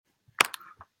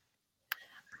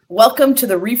Welcome to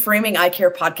the Reframing Eye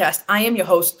Care podcast. I am your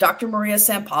host, Dr. Maria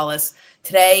Sampalis.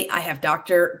 Today, I have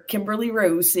Dr. Kimberly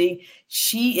Raucci.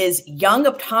 She is Young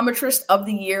Optometrist of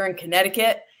the Year in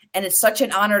Connecticut, and it's such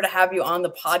an honor to have you on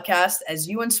the podcast as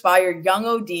you inspire young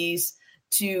ODs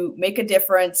to make a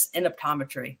difference in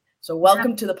optometry. So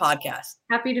welcome to the podcast.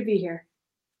 Happy to be here.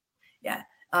 Yeah.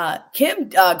 Kim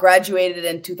graduated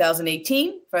in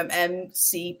 2018 from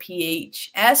MCPHS.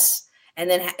 And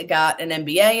then got an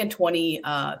MBA in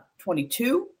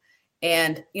 2022.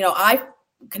 And, I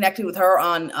connected with her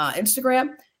on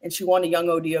Instagram, and she won a Young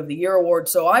OD of the Year award.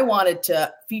 So I wanted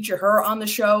to feature her on the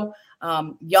show.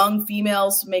 Young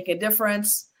females make a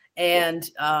difference, and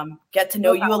get to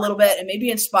know you a little bit and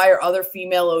maybe inspire other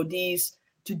female ODs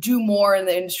to do more in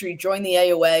the industry, join the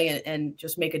AOA, and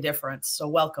just make a difference. So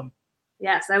welcome.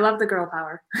 Yes, I love the girl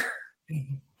power.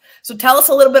 So tell us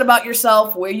a little bit about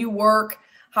yourself, where you work,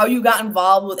 how you got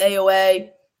involved with AOA,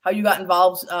 how you got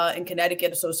involved in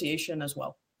Connecticut Association as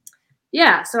well.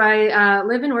 Yeah, so I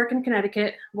live and work in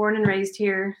Connecticut, born and raised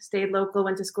here, stayed local,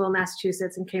 went to school in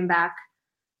Massachusetts, and came back.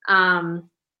 In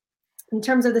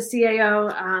terms of the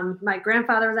CAO, my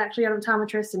grandfather was actually an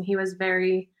optometrist, and he was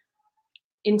very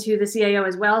into the CAO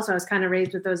as well. So I was kind of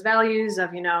raised with those values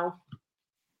of,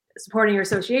 supporting your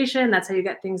association. That's how you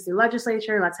get things through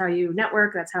legislature. That's how you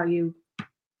network. That's how you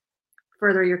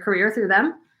further your career through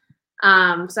them.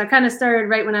 So I kind of started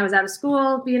right when I was out of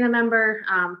school being a member,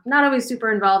 not always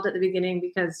super involved at the beginning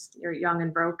because you're young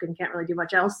and broke and can't really do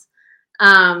much else.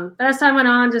 But as time went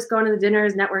on, just going to the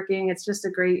dinners, networking, it's just a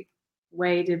great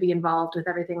way to be involved with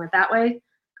everything that way.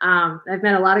 I've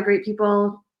met a lot of great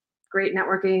people, great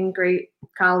networking, great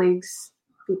colleagues,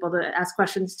 people to ask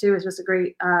questions to. It's just a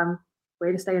great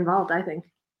way to stay involved, I think.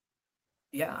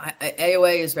 Yeah,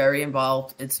 AOA is very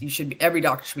involved. Every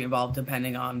doctor should be involved,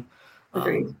 depending on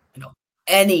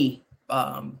any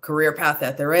career path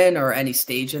that they're in or any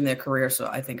stage in their career. So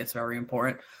I think it's very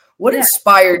important. What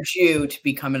inspired you to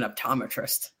become an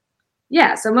optometrist?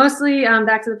 Yeah, so mostly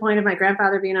back to the point of my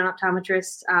grandfather being an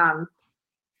optometrist.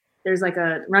 There's like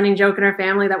a running joke in our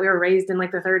family that we were raised in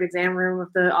like the third exam room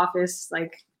of the office,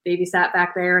 like babysat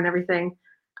back there and everything.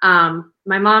 My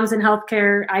mom's in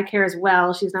healthcare, eye care as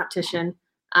well. She's an optician.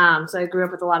 So I grew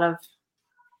up with a lot of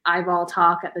eyeball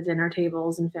talk at the dinner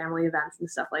tables and family events and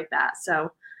stuff like that.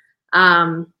 So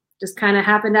just kind of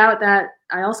happened out that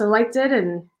I also liked it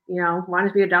and, wanted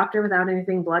to be a doctor without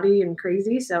anything bloody and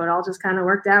crazy. So it all just kind of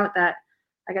worked out that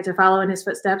I got to follow in his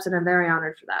footsteps, and I'm very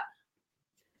honored for that.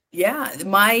 Yeah,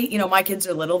 my kids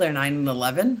are little. They're 9 and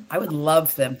 11. I would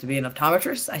love them to be an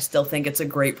optometrist. I still think it's a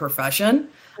great profession.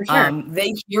 For sure.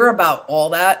 They hear about all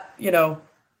that,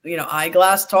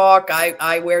 eyeglass talk,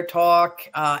 eyewear talk,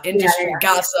 industry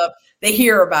gossip. They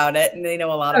hear about it and they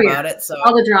know a lot about it. So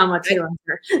all the drama too, I'm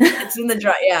sure. It's in the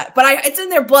drama. Yeah. But it's in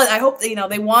their blood. I hope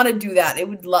they want to do that. I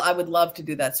would love to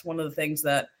do that. It's one of the things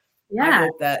that I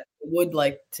hope that would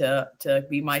like to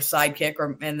be my sidekick,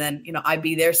 and then, I'd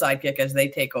be their sidekick as they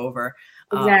take over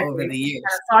over the years.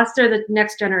 Foster the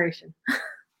next generation.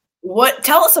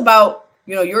 Tell us about,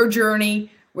 your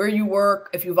journey, where you work,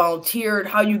 if you volunteered,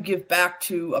 how you give back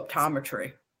to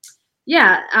optometry.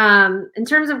 Yeah. In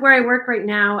terms of where I work right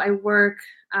now, I work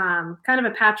kind of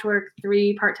a patchwork,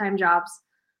 3 part-time jobs.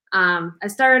 I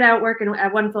started out working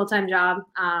at 1 full-time job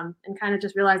and kind of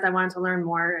just realized I wanted to learn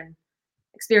more and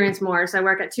experience more. So I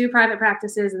work at 2 private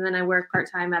practices, and then I work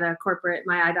part-time at a corporate,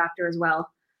 my eye doctor as well.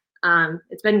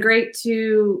 It's been great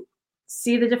to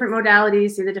see the different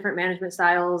modalities, see the different management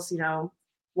styles,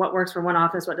 what works for one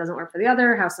office, what doesn't work for the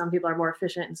other, how some people are more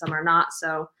efficient and some are not.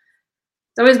 So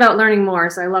it's always about learning more.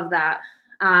 So I love that.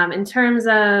 In terms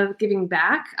of giving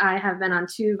back, I have been on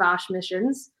 2 VOSH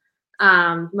missions.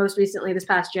 Most recently this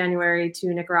past January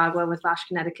to Nicaragua with VOSH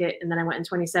Connecticut. And then I went in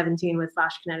 2017 with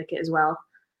VOSH Connecticut as well.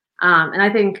 And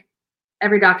I think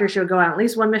every doctor should go on at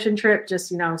least 1 mission trip, just,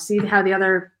 see how the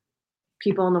other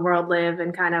people in the world live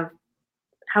and kind of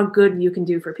how good you can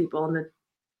do for people, and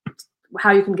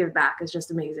how you can give back is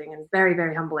just amazing and very,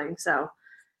 very humbling. So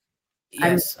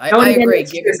yes, I agree.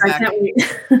 Giving back. I can't wait.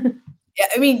 Yeah,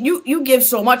 I mean, you give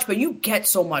so much, but you get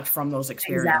so much from those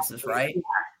experiences, exactly. Right? Yeah.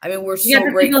 I mean, we're so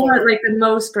grateful. People are like the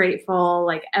most grateful,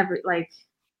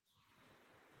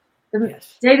 the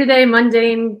day-to-day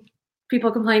mundane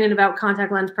people complaining about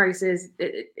contact lens prices.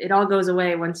 It all goes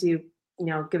away once you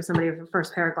give somebody a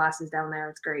first pair of glasses down there.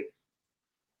 It's great.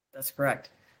 That's correct.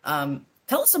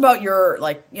 Tell us about your,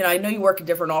 I know you work in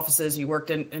different offices. You worked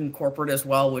in corporate as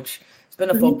well, which has been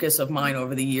a focus of mine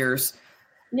over the years.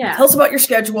 Yeah. Tell us about your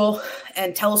schedule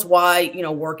and tell us why,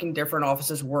 working different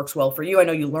offices works well for you. I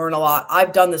know you learn a lot.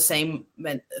 I've done the same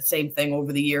thing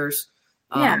over the years.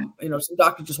 Yeah. Some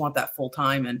doctors just want that full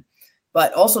time.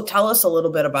 But also tell us a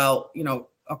little bit about,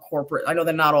 a corporate, I know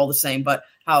they're not all the same, but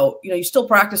how, you still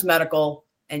practice medical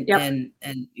and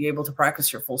you're able to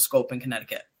practice your full scope in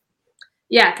Connecticut.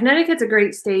 Yeah. Connecticut's a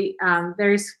great state.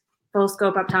 Very full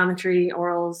scope optometry,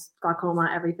 orals,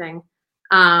 glaucoma, everything.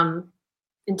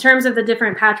 In terms of the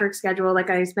different patch work schedule, like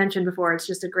I mentioned before, it's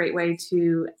just a great way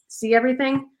to see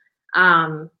everything.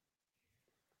 I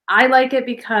like it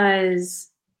because,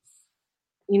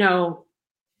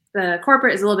 the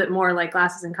corporate is a little bit more like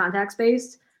glasses and contacts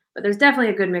based, but there's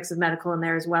definitely a good mix of medical in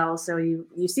there as well. So you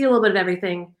see a little bit of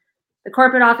everything. The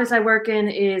corporate office I work in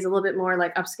is a little bit more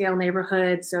like upscale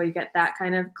neighborhood, so you get that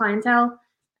kind of clientele.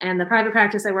 And the private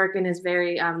practice I work in is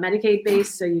very Medicaid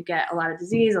based, so you get a lot of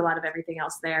disease, a lot of everything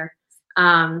else there.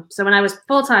 So when I was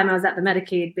full-time, I was at the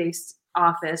Medicaid based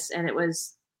office, and it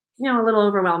was, a little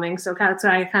overwhelming. So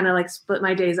I kind of like split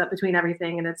my days up between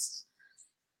everything, and it's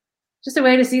just a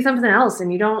way to see something else.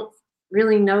 And you don't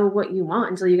really know what you want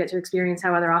until you get to experience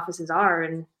how other offices are.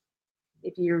 And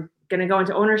if you're going to go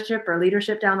into ownership or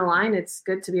leadership down the line, it's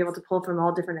good to be able to pull from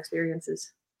all different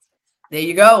experiences. There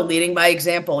you go. Leading by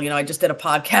example. I just did a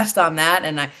podcast on that,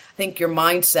 and I think your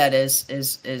mindset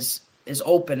is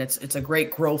open. It's a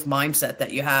great growth mindset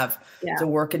that you have to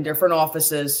work in different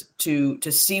offices to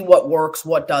see what works,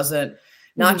 what doesn't,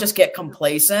 not just get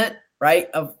complacent, right?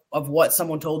 Of what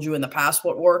someone told you in the past,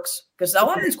 what works. Because a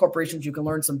lot of these corporations, you can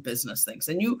learn some business things,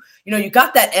 and you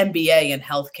got that MBA in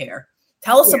healthcare.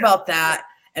 Tell us about that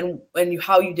and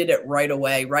how you did it right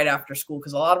away, right after school.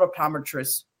 Because a lot of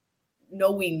optometrists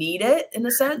know we need it in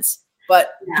a sense,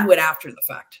 but do it after the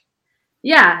fact.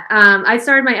 Yeah. I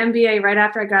started my MBA right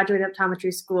after I graduated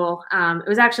optometry school. It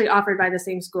was actually offered by the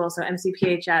same school. So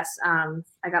MCPHS,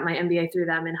 I got my MBA through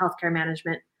them in healthcare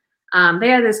management. They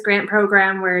had this grant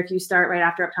program where if you start right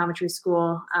after optometry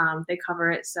school, they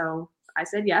cover it. So I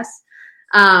said yes.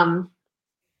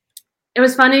 It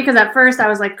was funny because at first I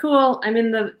was like, cool, I'm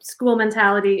in the school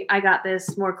mentality. I got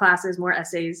this, more classes, more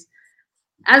essays.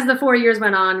 As the 4 years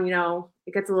went on,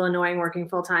 it gets a little annoying working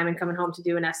full time and coming home to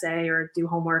do an essay or do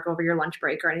homework over your lunch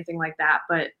break or anything like that.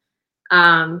 But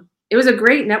it was a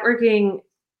great networking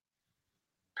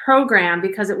program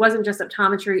because it wasn't just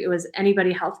optometry, it was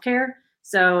anybody healthcare.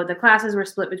 So the classes were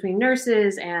split between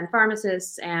nurses and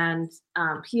pharmacists and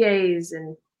PAs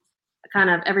and kind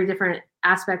of every different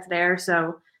aspect there.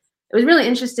 So it was really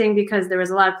interesting because there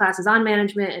was a lot of classes on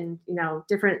management and,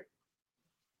 different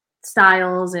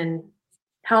styles and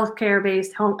healthcare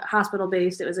based, hospital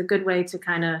based. It was a good way to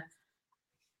kind of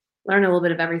learn a little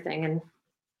bit of everything. And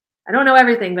I don't know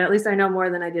everything, but at least I know more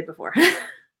than I did before.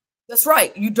 That's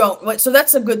right. You don't. So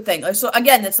that's a good thing. So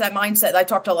again, it's that mindset. I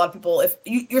talk to a lot of people. If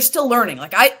you're still learning,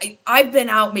 like I've been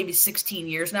out maybe 16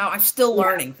 years now. I'm still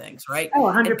learning things, right? Oh,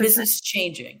 100%. And business is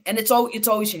changing, and it's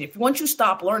always changing. Once you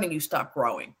stop learning, you stop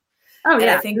growing. Oh and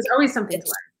yeah, I think there's always something to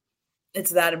learn.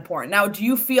 It's that important. Now, do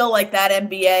you feel like that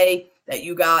MBA that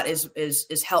you got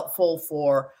is helpful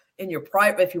for in your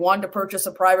private, if you wanted to purchase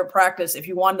a private practice, if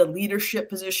you wanted a leadership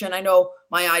position? I know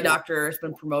my eye doctor has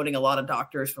been promoting a lot of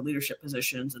doctors for leadership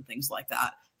positions and things like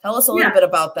that. Tell us a little bit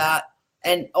about that.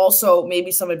 And also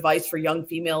maybe some advice for young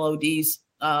female ODs,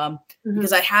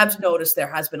 because I have noticed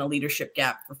there has been a leadership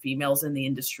gap for females in the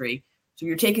industry. So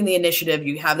you're taking the initiative,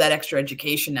 you have that extra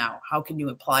education now. How can you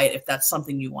apply it if that's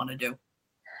something you want to do?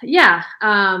 Yeah,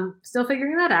 still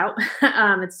figuring that out.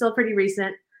 It's still pretty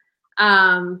recent.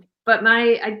 But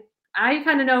I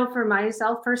kind of know for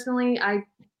myself personally, I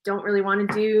don't really want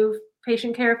to do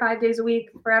patient care 5 days a week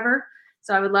forever.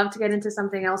 So I would love to get into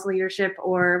something else, leadership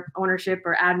or ownership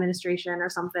or administration or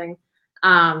something.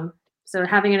 So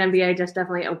having an MBA just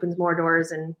definitely opens more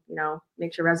doors and,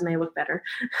 makes your resume look better.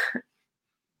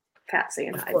 Cat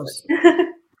saying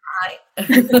hi.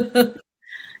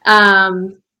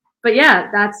 But yeah,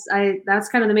 that's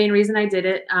kind of the main reason I did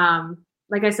it.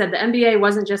 Like I said, the MBA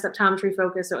wasn't just optometry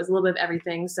focused, so it was a little bit of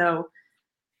everything. So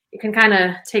you can kind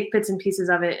of take bits and pieces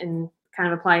of it and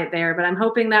kind of apply it there. But I'm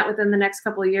hoping that within the next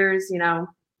couple of years,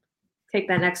 take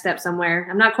that next step somewhere.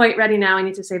 I'm not quite ready now. I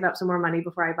need to save up some more money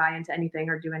before I buy into anything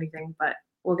or do anything, but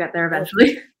we'll get there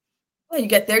eventually. Well, you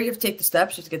get there, you have to take the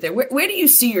steps just to get there. Where do you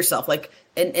see yourself like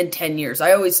in 10 years?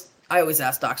 I always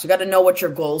ask docs, you got to know what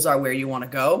your goals are, where you want to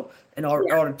go in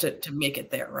order to make it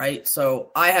there, right?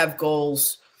 So I have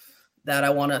goals that I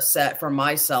want to set for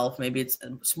myself. Maybe it's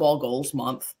small goals,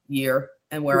 month, year,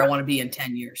 and where I want to be in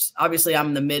 10 years. Obviously, I'm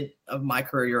in the mid of my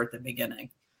career. You're at the beginning.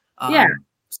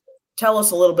 Tell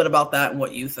us a little bit about that and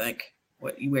what you think,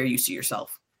 where you see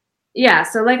yourself. Yeah.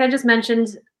 So like I just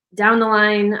mentioned, down the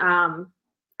line,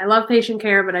 I love patient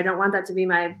care, but I don't want that to be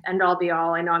my end all be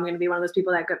all. I know I'm going to be one of those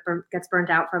people that gets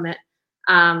burnt out from it.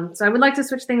 So I would like to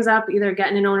switch things up, either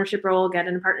get in an ownership role, get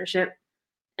in a partnership,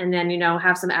 and then,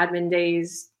 have some admin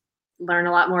days, learn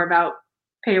a lot more about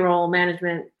payroll,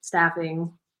 management,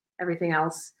 staffing, everything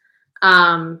else.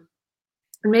 And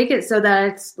make it so that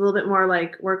it's a little bit more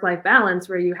like work-life balance,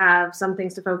 where you have some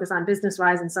things to focus on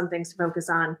business-wise and some things to focus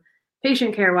on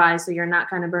patient care-wise, so you're not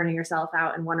kind of burning yourself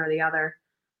out in one or the other.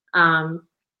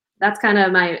 That's kind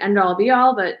of my end-all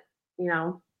be-all, but,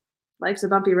 life's a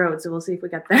bumpy road, so we'll see if we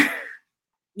get there.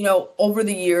 Over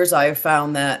the years, I have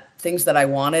found that things that I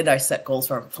wanted, I set goals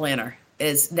for a planner.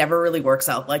 It never really works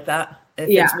out like that.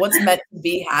 It's what's meant to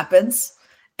be happens.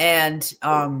 And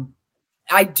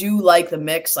I do like the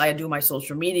mix. I do my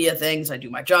social media things. I do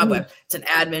my job. It's an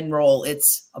admin role.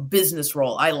 It's a business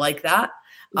role. I like that.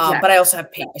 But I also have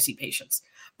I see patients.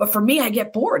 But for me, I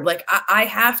get bored. Like I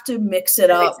have to mix it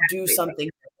up, do something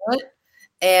different.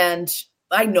 And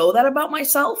I know that about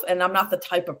myself. And I'm not the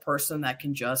type of person that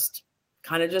can just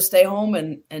kind of just stay home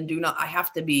and do not. I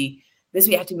have to be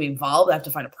busy. I have to be involved. I have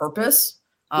to find a purpose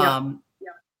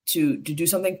to do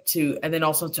something and then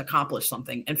also to accomplish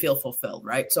something and feel fulfilled.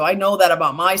 Right. So I know that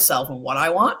about myself and what I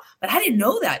want, but I didn't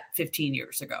know that 15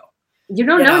 years ago. You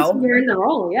don't know until you're in the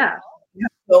role. Yeah. You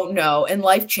don't know. And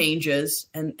life changes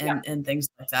and things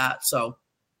like that. So,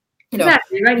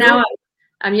 exactly. Right now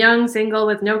I'm young, single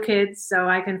with no kids, so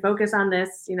I can focus on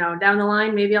this. Down the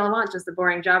line, maybe I'll want just a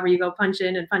boring job where you go punch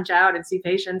in and punch out and see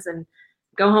patients and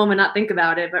go home and not think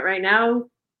about it. But right now,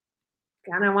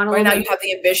 kind of want to. Right now, you have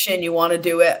the ambition, you want to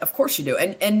do it. Of course, you do,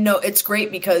 and no, it's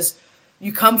great because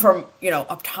you come from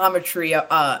optometry,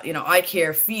 eye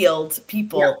care field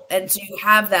people, and so you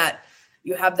have that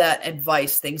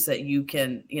advice, things that you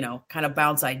can kind of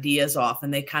bounce ideas off,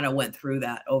 and they kind of went through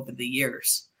that over the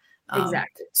years.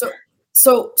 Exactly.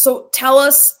 So tell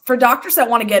us, for doctors that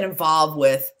want to get involved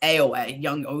with AOA,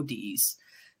 Young ODs,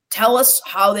 tell us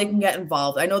how they can get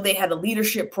involved. I know they had a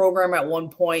leadership program at one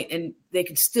point, and they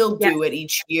can still do it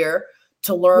each year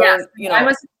to learn. I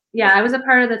was a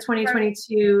part of the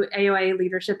 2022 AOA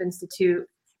Leadership Institute.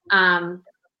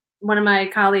 One of my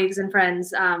colleagues and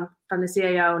friends from the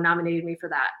CAO nominated me for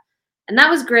that. And that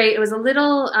was great. It was a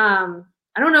little,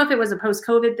 I don't know if it was a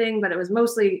post-COVID thing, but it was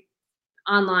mostly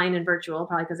online and virtual,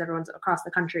 probably because everyone's across the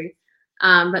country.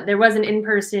 But there was an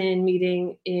in-person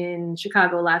meeting in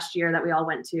Chicago last year that we all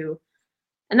went to.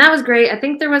 And that was great. I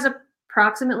think there was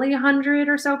approximately 100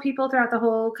 or so people throughout the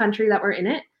whole country that were in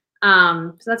it.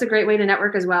 So that's a great way to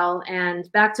network as well.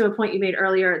 And back to a point you made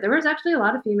earlier, there was actually a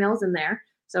lot of females in there.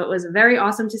 So it was very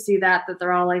awesome to see that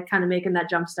they're all like kind of making that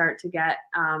jump start to get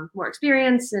more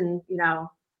experience and,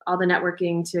 all the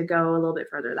networking to go a little bit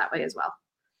further that way as well.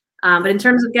 But in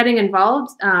terms of getting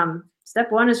involved,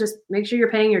 step one is just make sure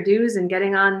you're paying your dues and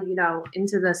getting on,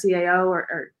 into the CAO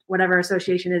or whatever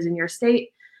association is in your state.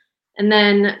 And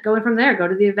then going from there, go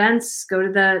to the events,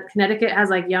 Connecticut has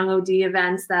like Young OD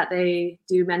events that they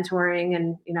do mentoring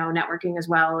and, networking as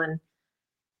well. And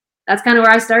that's kind of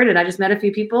where I started. I just met a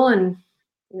few people and,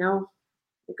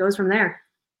 it goes from there.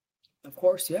 Of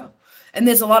course. Yeah. And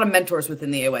there's a lot of mentors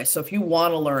within the AOA. So if you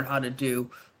want to learn how to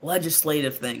do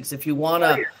legislative things, if you want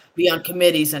to be on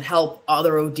committees and help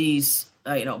other ODs,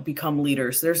 become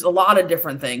leaders, there's a lot of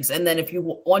different things. And then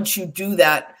once you do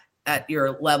that at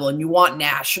your level and you want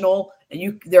national,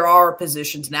 and there are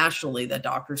positions nationally that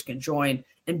doctors can join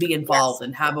and be involved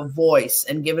and have a voice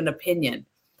and give an opinion,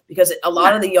 because a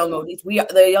lot of the young ODs,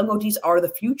 the young ODs are the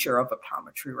future of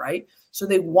optometry, right? So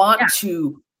they want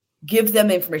to give them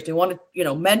information. They want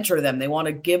to, mentor them. They want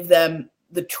to give them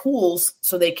the tools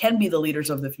so they can be the leaders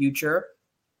of the future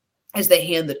as they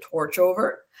hand the torch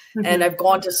over. Mm-hmm. And I've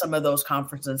gone to some of those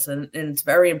conferences and it's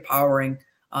very empowering,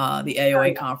 the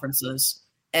AOA conferences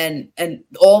and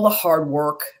all the hard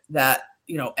work that,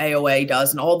 AOA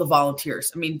does and all the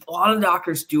volunteers. I mean, a lot of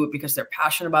doctors do it because they're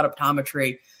passionate about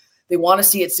optometry. They want to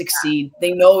see it succeed.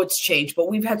 They know it's changed, but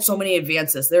we've had so many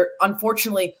advances.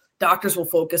 Unfortunately, doctors will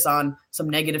focus on some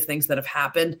negative things that have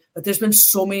happened, but there's been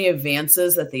so many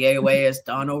advances that the AOA has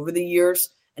done over the years.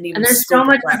 And there's so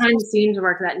much behind the scenes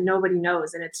work that nobody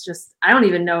knows. And it's just, I don't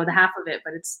even know the half of it,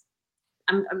 but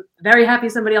I'm very happy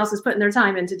somebody else is putting their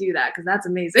time in to do that, because that's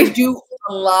amazing. They do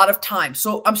a lot of time.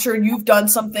 So I'm sure you've done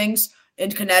some things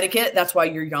in Connecticut. That's why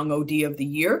you're Young OD of the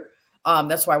Year.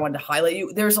 That's why I wanted to highlight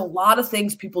you. There's a lot of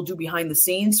things people do behind the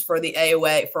scenes for the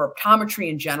AOA, for optometry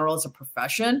in general as a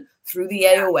profession through the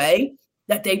AOA,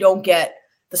 that they don't get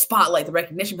the spotlight, the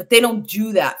recognition, but they don't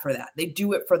do that for that. They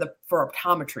do it for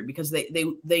optometry because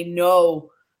they know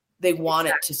they want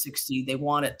it to succeed. They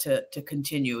want it to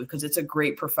continue because it's a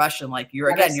great profession. Like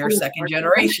you're second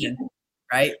generation,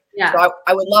 right? Yeah. So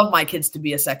I would love my kids to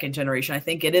be a second generation. I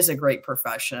think it is a great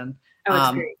profession. Oh,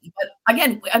 it's great. But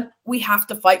again, we have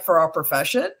to fight for our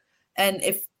profession. And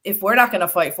if we're not going to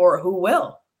fight for it, who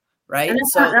will? Right. And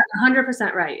that's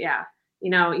 100% right. Yeah.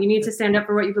 You need to stand up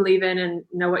for what you believe in and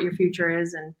know what your future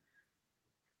is. And,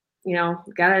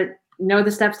 got to know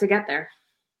the steps to get there.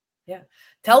 Yeah.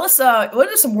 Tell us, what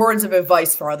are some words of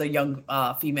advice for other young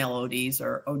female ODs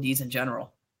or ODs in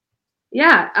general?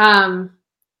 Yeah.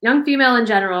 Young female in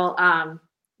general,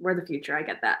 we're the future. I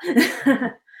get that.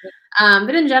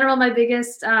 But in general, my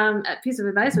biggest piece of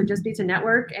advice would just be to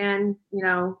network and,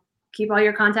 keep all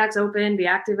your contacts open, be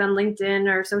active on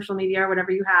LinkedIn or social media or whatever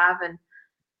you have. And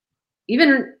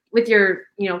even with your,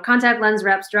 contact lens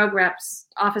reps, drug reps,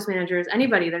 office managers,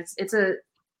 anybody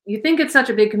you think it's such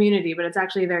a big community, but it's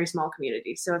actually a very small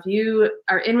community. So if you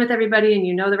are in with everybody and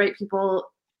you know the right people,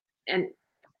 and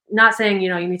not saying,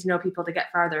 you need to know people to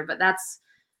get farther, but that's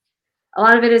a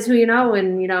lot of it is who you know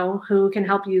and, who can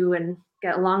help you and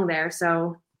get along there.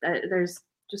 So there's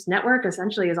just network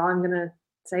essentially is all I'm going to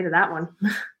say to that one.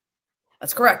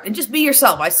 That's correct. And just be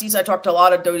yourself. I talk to a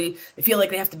lot of Dodi. They feel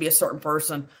like they have to be a certain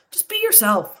person. Just be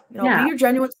yourself. Be your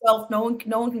genuine self. No one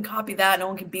can copy that. No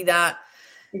one can be that.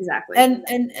 Exactly.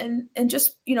 And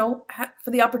just, for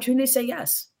the opportunity to say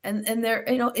yes. And there,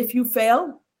 if you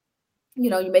fail,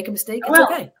 you make a mistake. It's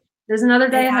okay. There's another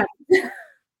day ahead.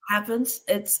 Happens.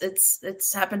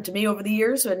 It's happened to me over the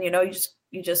years, and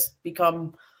you just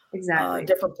become a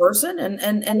different person,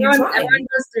 and you try. Everyone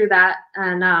goes through that,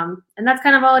 and that's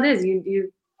kind of all it is.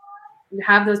 You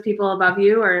have those people above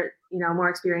you, or more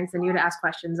experienced than you, to ask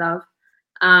questions of.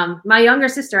 My younger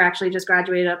sister actually just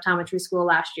graduated optometry school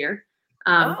last year.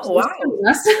 Wow!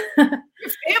 Your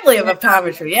family of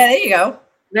optometry. Yeah, there you go.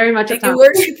 Very much.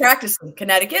 Where does she practice in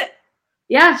Connecticut?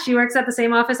 Yeah, she works at the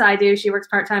same office I do. She works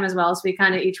part-time as well. So we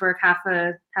kind of each work half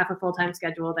a full-time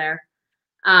schedule there.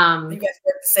 You guys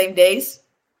work the same days?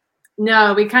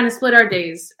 No, we kind of split our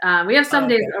days. We have some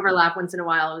days that overlap once in a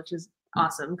while, which is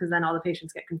awesome because then all the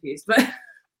patients get confused. But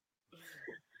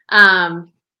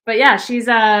yeah, she's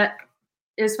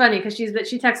it's funny because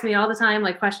she texts me all the time,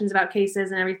 like questions about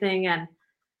cases and everything. And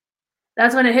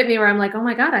that's when it hit me where I'm like, oh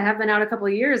my God, I have been out a couple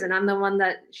of years and I'm the one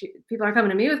that people are coming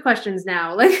to me with questions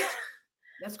now. Like,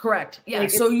 that's correct. Yeah.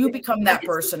 So you become that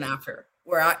person after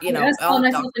where I was calling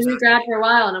myself a new grad for a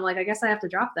while, and I'm like, I guess I have to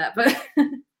drop that. But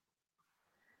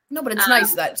no, but it's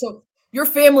nice that your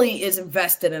family is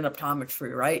invested in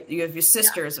optometry, right? You have your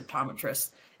sister is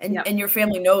optometrist, and your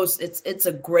family knows it's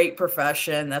a great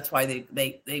profession. That's why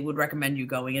they would recommend you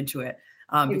going into it,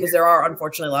 because there are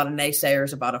unfortunately a lot of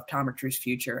naysayers about optometry's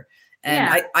future.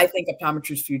 And I think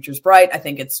optometry's future is bright. I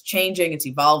think it's changing, it's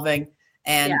evolving,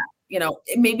 and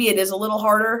maybe it is a little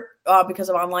harder because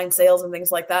of online sales and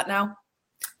things like that now.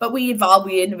 But we evolve,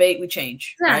 we innovate, we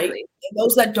change. Exactly. Right? And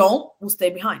those that don't will stay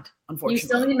behind, unfortunately. You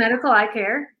still need medical eye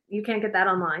care. You can't get that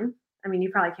online. I mean, you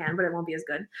probably can, but it won't be as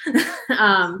good.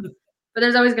 But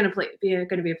there's always going to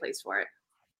be a place for it.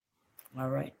 All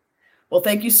right. Well,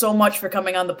 thank you so much for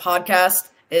coming on the podcast.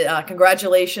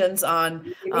 Congratulations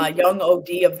on Young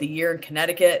OD of the Year in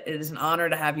Connecticut. It is an honor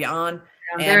to have you on.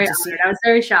 I'm very honored. I was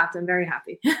very shocked. I'm very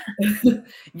happy.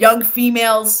 Young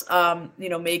females,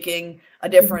 making a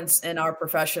difference in our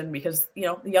profession because,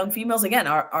 the young females, again,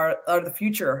 are the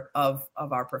future of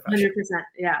our profession. 100%.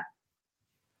 Yeah.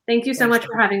 Thanks so much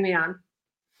for having me on.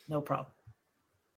 No problem.